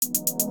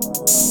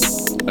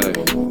Hey.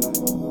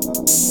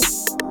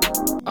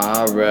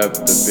 I rep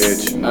the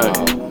bitch mob.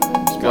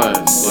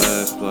 Splash,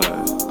 splash,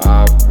 splash.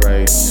 I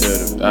pray to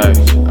the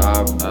bitch.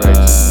 I pray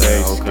to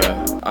bass god.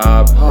 I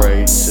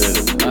pray to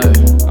the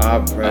bitch.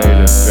 I pray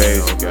to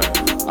bass god.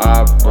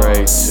 I pray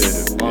to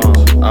the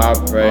bitch. I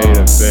pray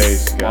to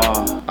bass god.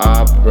 I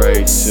pray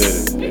to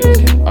the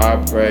bitch.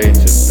 I pray to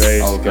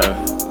bass god.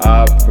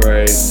 I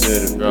pray to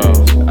the bitch.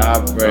 I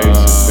pray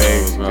to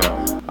bass god.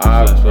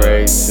 I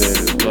pray to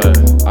the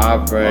bitch. I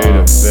pray to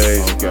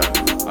bass god.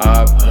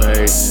 I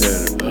pray to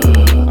the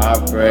I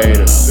pray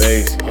to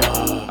bass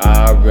god.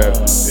 I rep the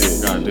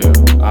bitch.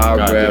 I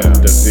rep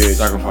the bitch.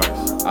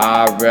 Sacrifice.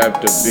 I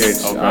rep the bitch.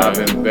 Okay. I've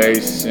been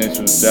based since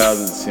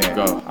 2010.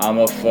 Go.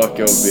 I'ma fuck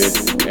your bitch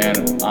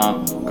and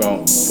I'm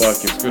gon'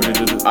 fuck you.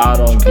 I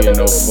don't get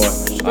no fuck.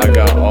 I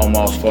got all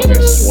my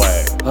fucking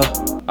swag.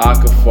 I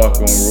could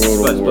fucking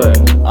rule the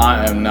world.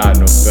 I am not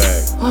no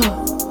fag.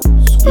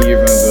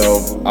 Even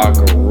though I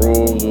could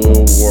rule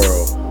the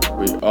world.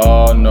 We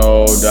all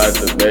know that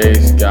the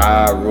bass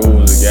guy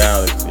rules the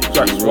galaxy. He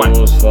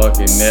rules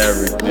fucking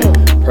everything.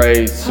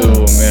 Pray to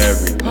him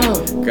every day.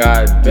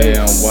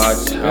 Goddamn,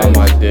 watch how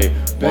my day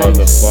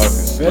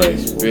motherfucking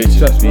slays.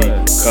 Bitches be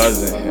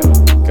cousin him.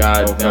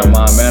 Goddamn,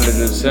 my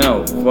manager's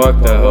him. Fuck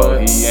the hoe,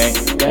 he ain't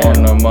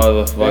on the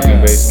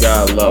motherfucking bass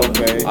guy level.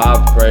 I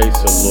pray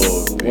to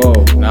Lord B.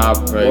 Now I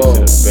pray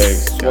to the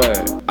bass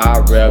guy. I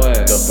rep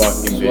the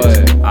fucking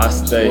bitch. I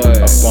stay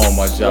up on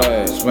my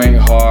job. Swing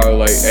hard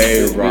like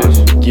A-Rock.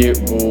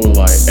 Get booed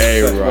like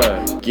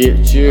A-Rock.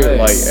 Get cheered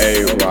like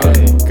A-Rock.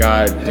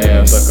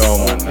 Goddamn, suck on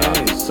my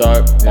knob.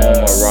 Suck on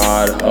my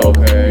rod, ho.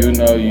 You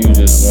know you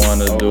just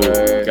wanna do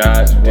it.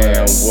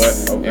 Goddamn, what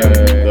in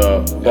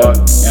the fuck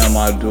am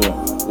I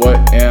doing? What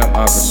am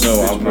I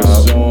pursuing? I'm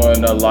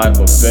pursuing a life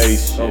of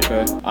bass shit.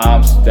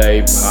 I'm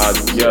stay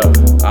positive.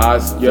 I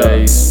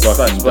stay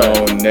fucking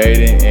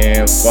donating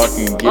and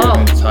fucking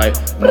giving tight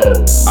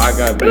mode. I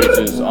got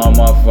bitches on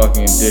my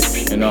fucking dick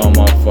and on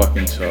my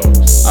fucking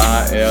toes.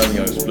 I am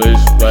Yung Splish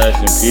Splash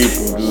and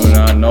people do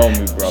not know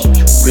me, bro.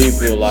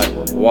 People like,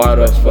 why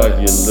the fuck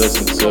you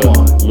listen to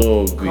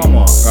Lil B?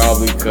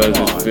 Probably cause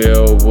it's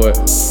filled with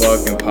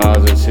fucking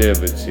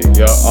positivity.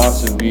 Y'all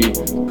also be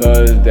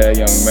cause that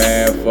young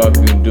man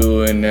fucking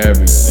doing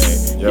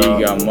everything. He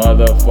got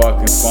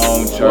motherfucking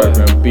phone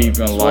chirping,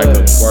 beeping like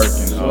a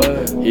twerking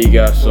hoe. He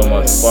got so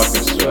much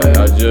fucking sweat.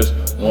 I just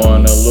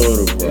want a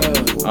little bro.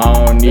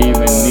 I don't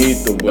even need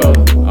the wealth.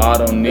 I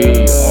don't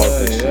need all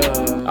this shit.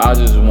 I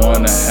just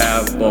wanna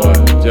have fun.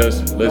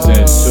 Just listen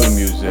to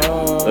music.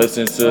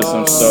 Listen to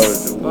some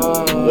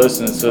Soulja.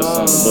 Listen to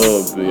some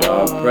Lil B. I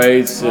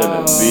pray to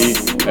the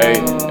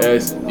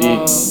BASEDGOD.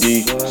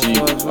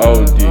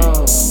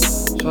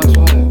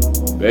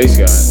 Bass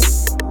God.